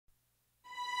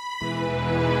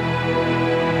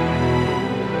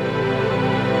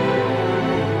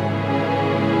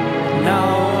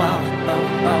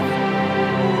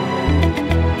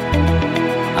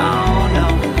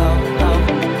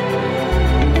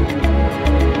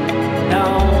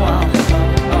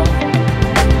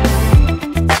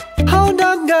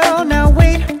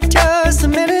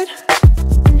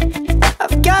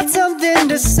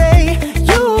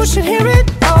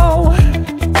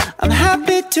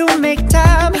to make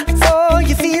time for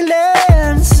your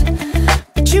feelings,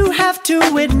 but you have to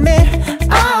admit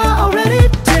I already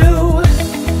do.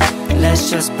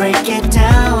 Let's just break it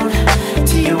down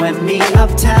to you and me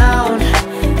uptown,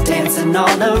 dancing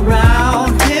all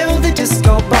around till the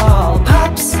disco ball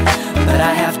pops. But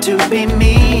I have to be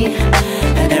me,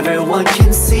 and everyone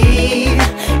can see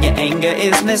your anger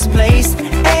is misplaced.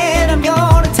 And I'm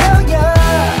gonna tell ya,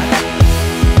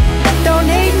 don't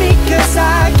hate me cause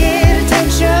I get attention.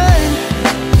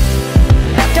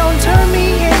 Don't turn me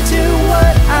into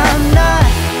what I'm not.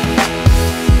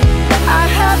 I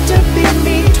have to be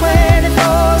me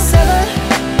 24/7,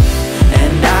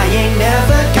 and I ain't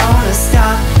never gonna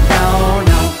stop. No,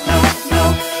 no, no, no.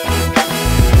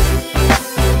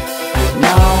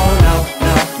 No, no,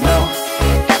 no, no.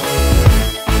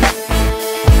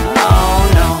 Oh,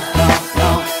 no, no, no.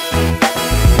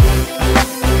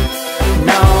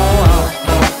 No, oh,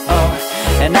 oh, oh.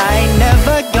 And I ain't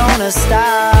never gonna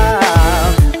stop.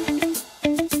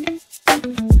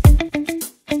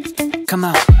 Come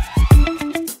on,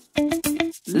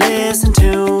 listen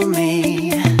to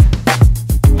me.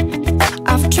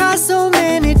 I've tried so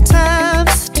many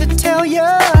times to tell you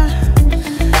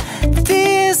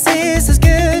this is as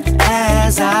good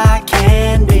as I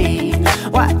can be.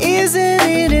 Why isn't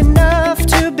it enough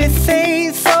to be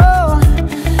faithful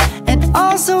and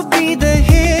also be the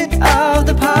hit of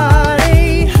the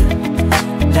party?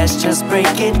 Let's just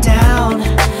break it down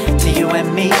to you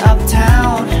and me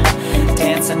uptown,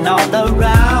 dancing all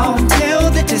around till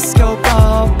the disco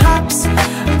ball pops.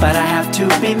 But I have to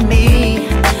be me,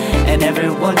 and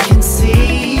everyone can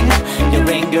see your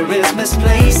anger is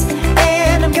misplaced.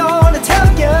 And I'm gonna tell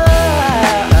ya,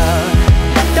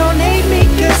 don't hate me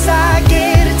cause I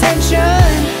get attention.